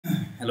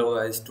Hello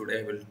guys, today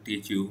I will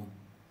teach you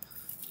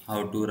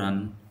how to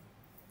run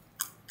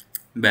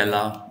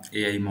Bella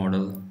AI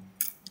model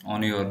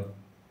on your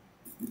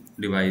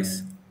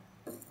device.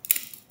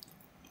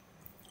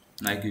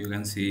 Like you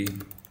can see,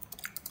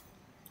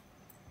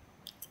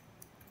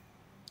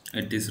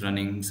 it is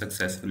running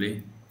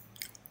successfully.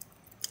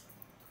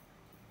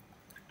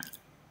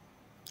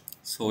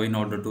 So in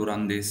order to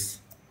run this,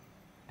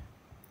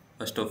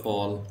 first of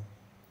all,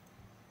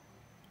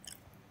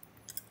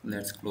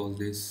 let's close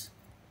this.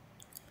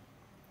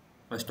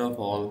 First of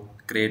all,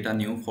 create a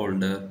new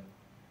folder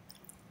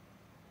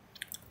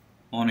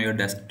on your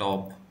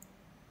desktop.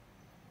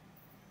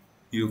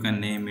 You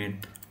can name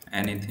it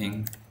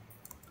anything,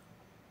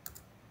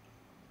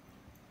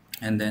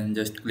 and then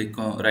just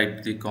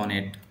right click on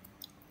it,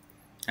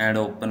 add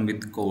open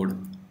with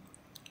code.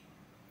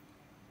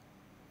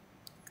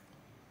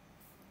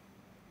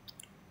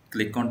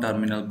 Click on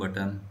terminal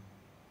button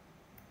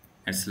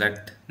and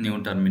select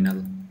new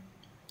terminal.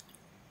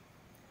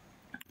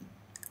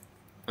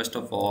 First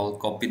of all,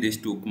 copy these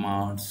two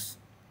commands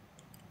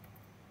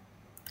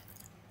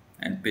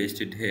and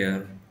paste it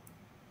here.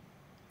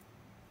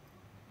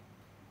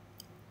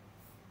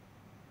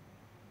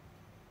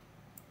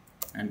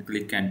 And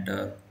click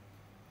enter.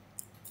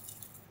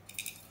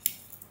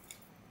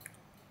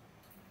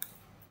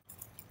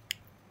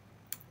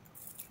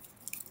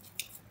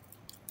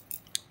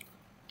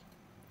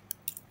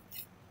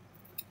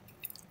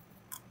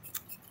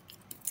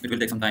 It will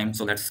take some time,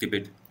 so let's skip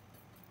it.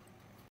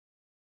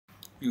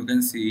 You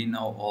can see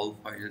now all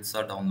files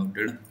are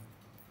downloaded.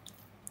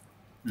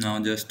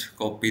 Now just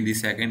copy the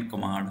second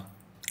command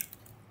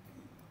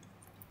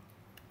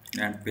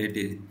and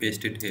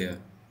paste it here.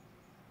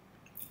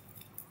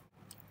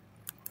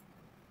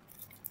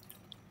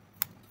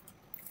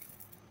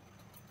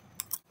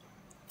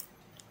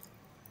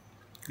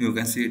 You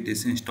can see it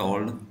is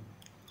installed.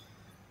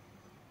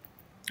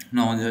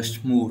 Now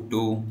just move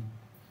to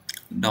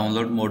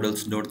download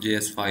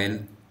models.js file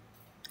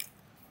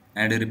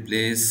and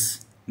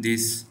replace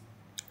this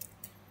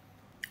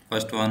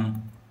first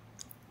one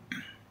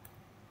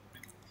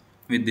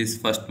with this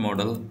first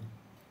model.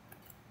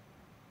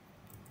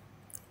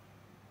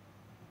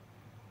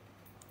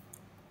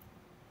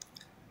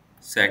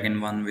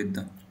 Second one with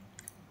the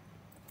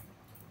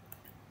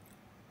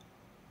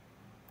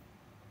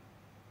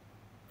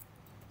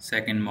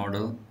second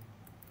model,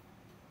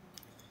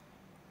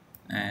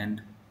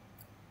 and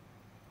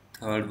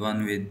third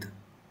one with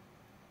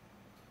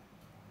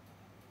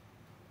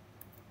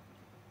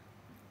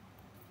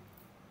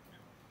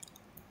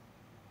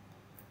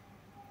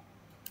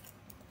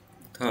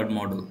third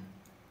model.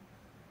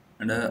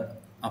 And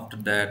after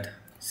that,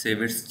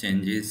 save its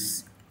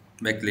changes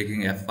by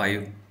clicking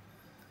F5.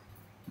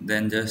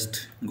 Then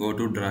just go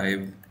to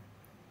drive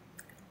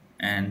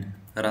and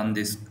run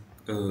this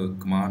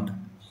command.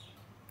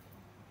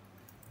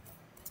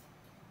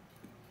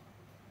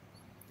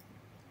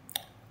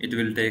 It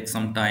will take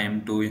some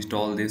time to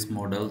install these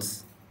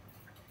models,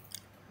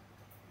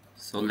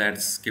 so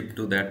let's skip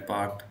to that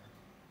part.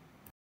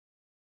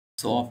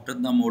 So after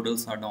the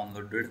models are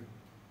downloaded,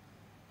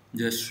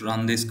 just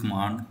run this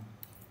command.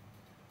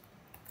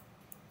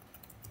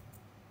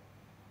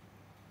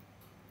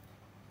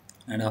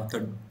 And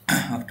after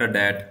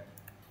that,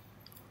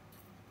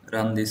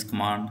 run this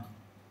command.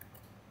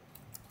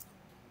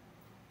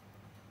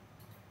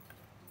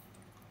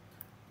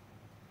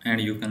 And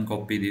you can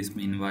copy this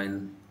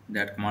meanwhile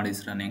that command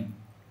is running.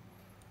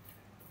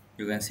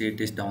 You can see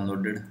it is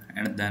downloaded,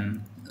 and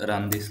then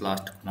run this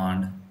last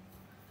command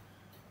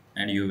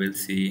and you will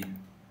see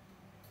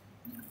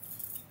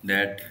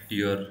that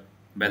your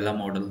Bella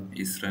model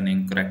is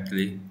running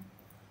correctly.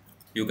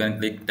 You can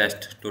click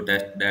test to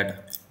test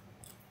that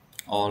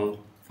all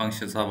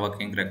functions are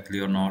working correctly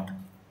or not.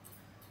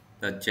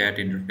 The chat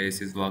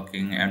interface is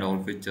working and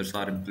all features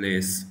are in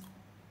place.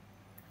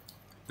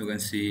 You can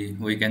see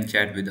we can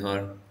chat with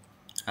her.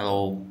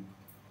 Hello.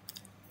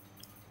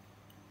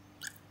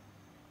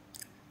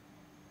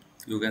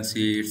 You can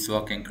see it's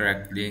working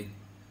correctly.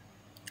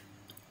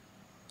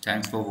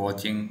 Thanks for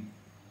watching.